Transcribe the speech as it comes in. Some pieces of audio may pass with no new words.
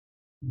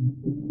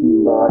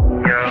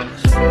Enjoy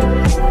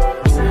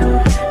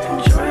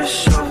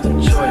yourself,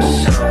 enjoy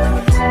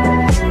yourself.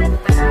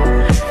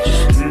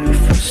 Just do it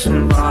for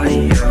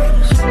somebody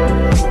else.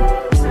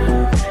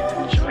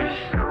 Enjoy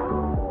yourself.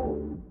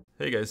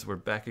 Hey guys, we're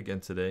back again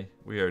today.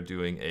 We are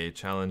doing a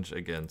challenge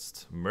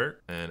against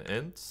Merk and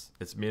Ents.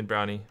 It's me and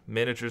Brownie,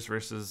 managers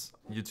versus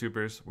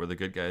YouTubers. We're the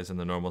good guys in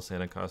the normal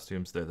Santa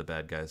costumes. They're the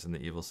bad guys in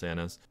the evil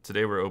Santas.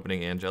 Today we're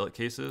opening angelic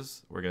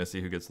cases. We're going to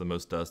see who gets the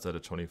most dust out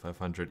of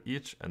 2,500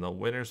 each, and the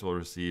winners will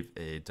receive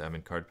a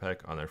diamond card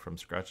pack on their from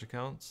scratch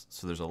accounts.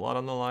 So there's a lot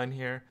on the line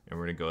here, and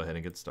we're going to go ahead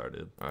and get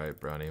started. All right,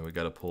 Brownie, we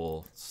got to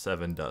pull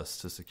 7 dust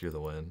to secure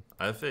the win.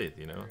 I have faith,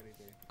 you know?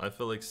 I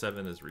feel like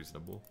 7 is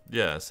reasonable.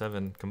 Yeah,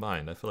 7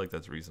 combined. I feel like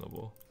that's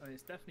reasonable. I mean,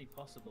 it's definitely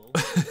possible.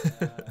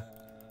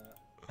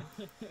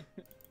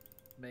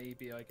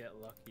 Maybe I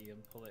get lucky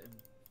and pull it in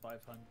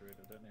 500.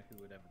 I don't know who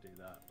would ever do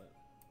that, but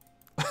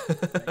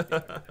maybe it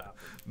could happen.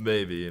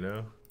 Maybe, you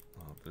know?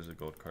 Oh, there's a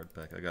gold card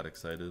pack. I got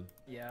excited.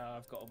 Yeah,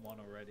 I've got one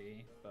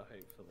already, but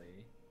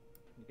hopefully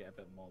you get a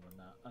bit more than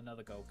that.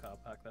 Another gold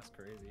card pack, that's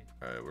crazy.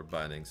 Alright, we're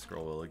binding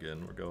scroll wheel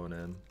again. We're going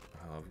in.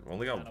 We've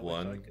only got Man,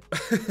 one.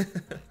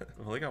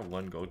 We've only got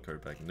one gold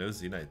card pack. No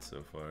Z-Knights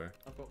so far.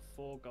 I've got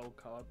 4 gold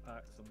card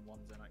packs and 1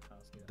 Zenite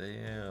casket.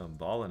 Damn,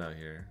 balling out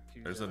here.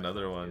 There's Zenite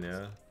another one,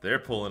 yeah. They're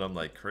pulling them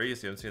like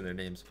crazy. I'm seeing their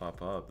names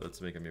pop up.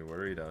 That's making me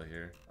worried out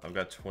here. I've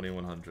got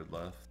 2,100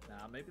 left.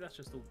 Nah, maybe that's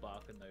just all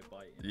bark and no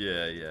bite.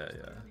 Yeah.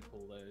 Only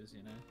pull those,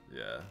 you know?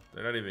 Yeah,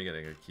 they're not even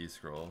getting a key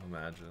scroll,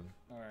 imagine.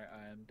 Alright,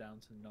 I am down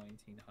to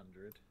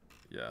 1,900.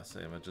 Yeah,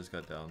 same. I just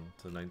got down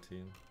to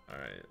 19.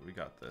 Alright, we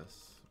got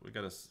this. We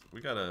got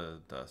a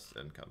dust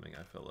incoming.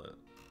 I feel it.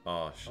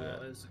 Oh shit. Oh,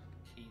 there's a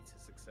key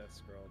to success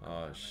scroll.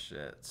 Oh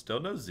shit. Still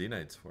no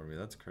Z-Knights for me.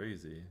 That's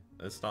crazy.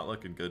 It's not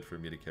looking good for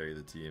me to carry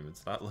the team.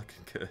 It's not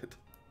looking good.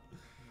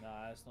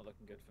 Nah, it's not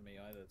looking good for me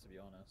either, to be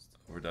honest.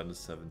 We're down to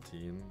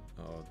 17.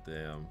 Oh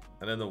damn.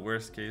 And in the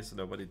worst case,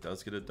 nobody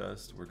does get a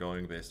dust. We're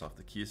going based off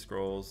the key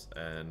scrolls,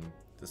 and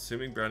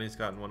assuming Brownie's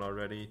gotten one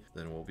already,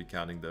 then we'll be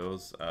counting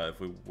those. If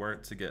we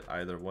weren't to get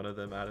either one of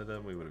them out of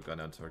them, we would have gone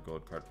down to our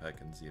gold card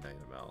pack and Z-Knight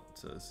amount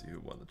to see who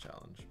won the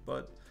challenge.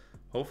 But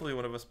hopefully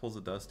one of us pulls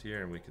a dust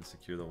here and we can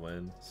secure the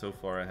win. So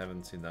far I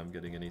haven't seen them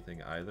getting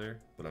anything either,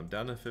 but I'm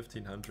down to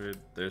 1,500.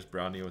 There's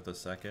Brownie with a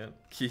second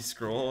key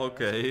scroll.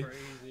 Okay.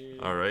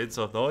 All right,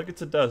 so if no one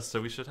gets a dust, so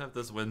we should have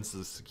this win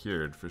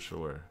secured for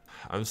sure.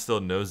 I'm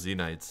still no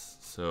Z-Knights,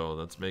 so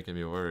that's making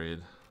me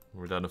worried.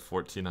 We're down to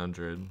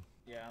 1,400.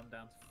 Yeah, I'm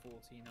down to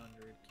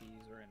 1,400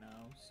 keys right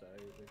now, so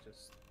we're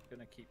just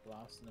gonna keep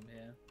blasting them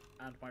here.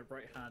 And my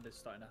right hand is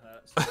starting to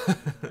hurt, so I'm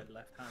using my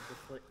left hand to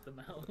click the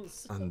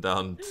mouse. I'm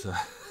down to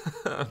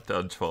I'm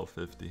down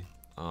 1,250.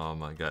 Oh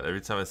my god!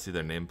 Every time I see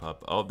their name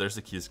pop, oh, there's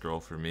a key scroll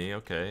for me.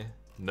 Okay,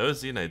 no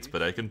Z-Knights,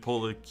 but I can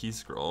pull the key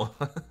scroll.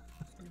 Come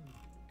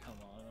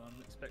on,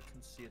 I'm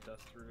expecting to see a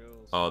dust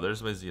reveal. Oh,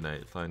 there's my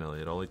Z-Knight.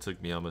 Finally, it only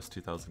took me almost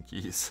 2,000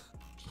 keys.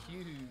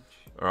 Huge.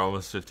 Or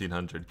almost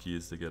 1,500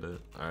 keys to get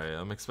it. All right,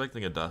 I'm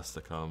expecting a dust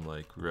to come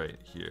like right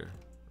here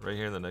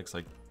in the next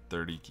like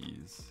 30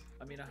 keys.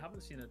 I mean, I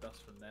haven't seen a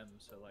dust from them,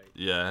 so like.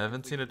 Yeah, I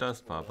haven't seen a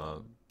dust pop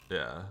up.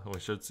 Yeah, we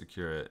should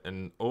secure it.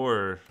 And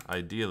or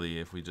ideally,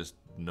 if we just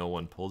no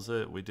one pulls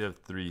it, we do have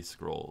 3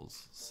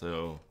 scrolls,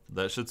 so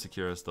that should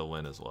secure us the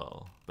win as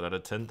well. But out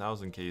of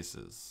 10,000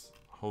 cases,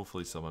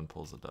 hopefully someone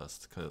pulls a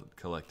dust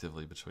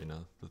collectively between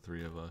the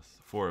 3 of us,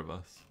 4 of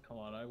us. Come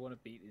on, I want to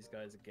beat these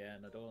guys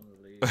again. I don't want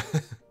to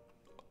lose.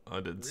 I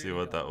didn't see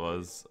what that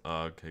was.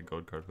 Okay,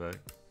 gold card back.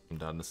 I'm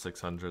down to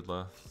 600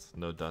 left.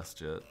 No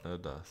dust yet. No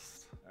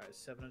dust. Alright,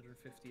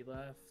 750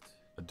 left.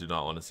 I do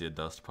not want to see a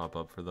dust pop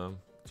up for them.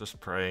 Just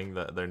praying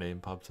that their name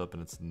pops up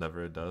and it's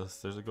never a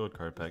dust. There's a gold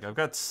card pack. I've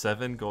got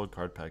 7 gold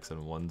card packs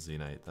and 1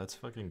 Z-Knight. That's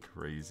fucking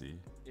crazy.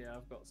 Yeah,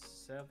 I've got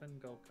 7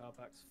 gold card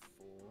packs,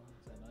 4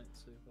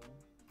 Zenites so far.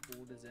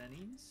 All the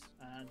Zennies.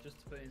 And just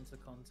to put into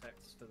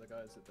context for the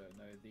guys that don't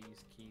know,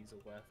 these keys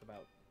are worth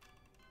about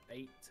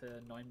 8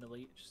 to 9 mil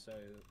each, so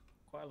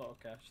quite a lot of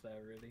cash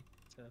there really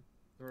to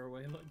throw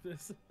away like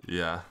this.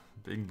 Yeah,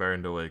 being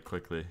burned away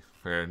quickly.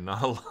 Fair,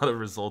 not a lot of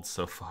results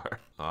so far.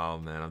 Oh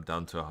man, I'm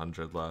down to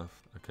 100 left.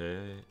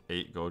 Okay,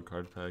 8 gold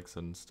card packs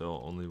and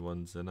still only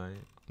 1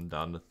 Zenite. I'm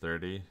down to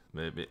 30,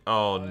 maybe.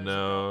 Oh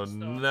no,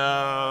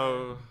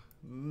 no,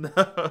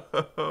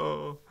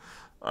 no.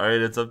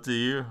 Alright, it's up to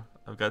you.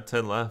 I've got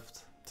 10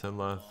 left. 10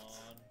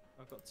 left.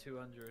 I've got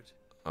 200.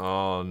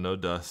 Oh, no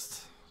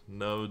dust.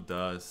 No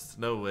dust.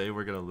 No way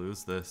we're gonna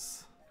lose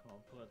this. Come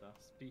on, pull a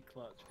dust. Be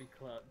clutch, be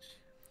clutch.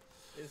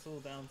 It's all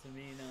down to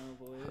me now,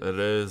 boys. It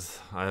is.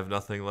 I have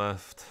nothing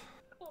left.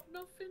 Got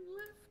nothing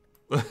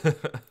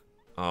left.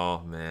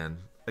 Oh man,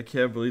 I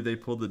can't believe they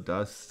pulled the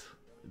dust.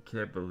 I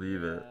can't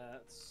believe it.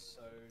 That's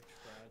so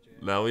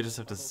tragic. Now we just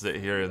have to sit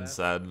here in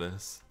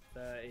sadness.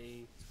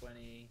 30,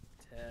 20,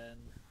 10.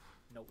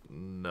 Nope.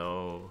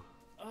 No.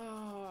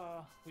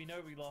 Ah, we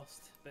know we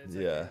lost, but it's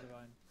Yeah. okay,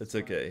 Divine. It's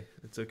okay.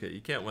 It's okay.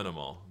 You can't win them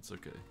all. It's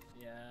okay.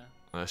 Yeah.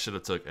 I should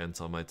have took Ents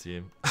on my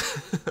team.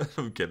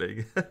 I'm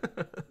kidding.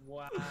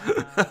 Wow.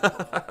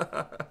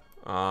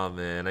 Oh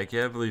man, I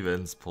can't believe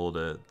Ents pulled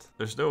it.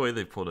 There's no way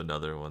they pulled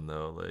another one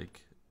though.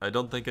 Like, I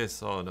don't think I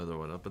saw another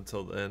one up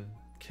until then.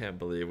 Can't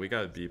believe we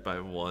got beat by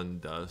 1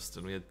 dust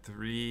and we had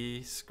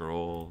 3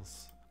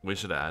 scrolls. We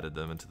should have added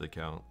them into the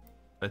count.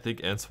 I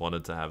think Ents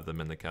wanted to have them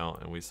in the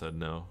count and we said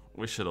no.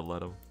 We should have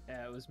let them.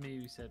 Yeah, it was me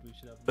who said we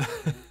should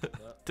have them.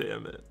 But...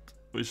 Damn it.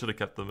 We should have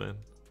kept them in.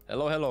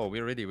 Hello,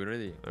 we're ready, we're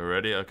ready. We're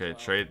ready? Okay,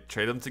 trade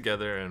them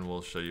together and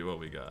we'll show you what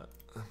we got.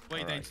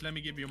 Wait, Alright. Ents, let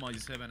me give you my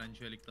 7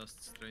 angelic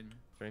dusts. Trade me.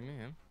 Trade me,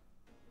 yeah?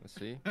 Let's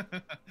see.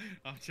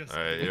 I'm just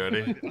Alright, kidding. you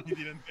ready? I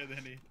didn't get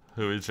any.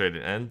 Who we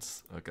trading?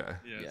 Ents? Okay.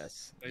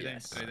 Yes. Trade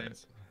Ents, trade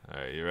Ents.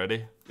 Alright, you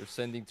ready? You're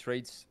sending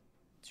trades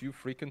too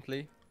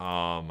frequently.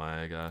 Oh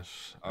my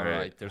gosh.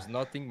 Alright, there's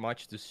nothing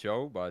much to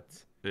show, but...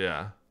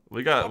 Yeah.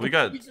 We got We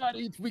got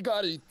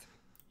it!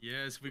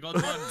 Yes, we got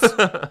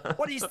one.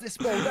 What is this,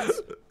 bro?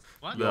 That's...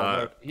 What? No,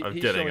 I'm he's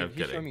kidding, showing, I'm he's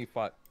kidding. showing me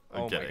 5.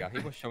 I'm Oh kidding. my god, he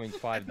was showing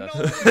 5 No,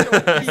 dust.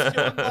 he's He's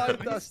showing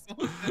 5 dust!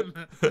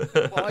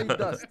 them. 5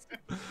 dust!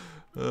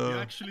 You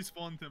actually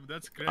spawned him.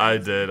 That's great. I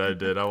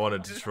did. I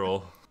wanted to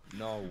troll.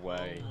 No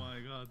way. Oh my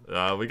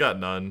god. We got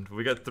none.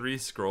 We got 3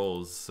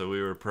 scrolls, so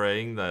we were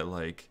praying that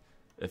like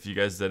if you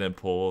guys didn't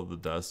pull the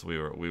dust, we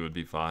would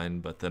be fine.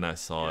 But then I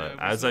saw Yeah, it. we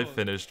As I saw it.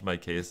 finished my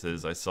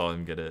cases, I saw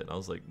him get it, and I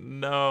was like,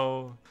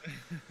 no.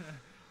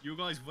 You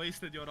guys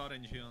wasted your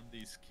RNG on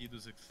these key to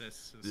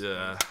success.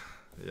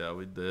 Yeah,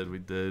 we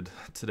did.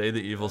 Today the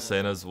evil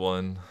Santa's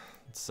won.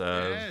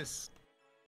 Sad. Yes.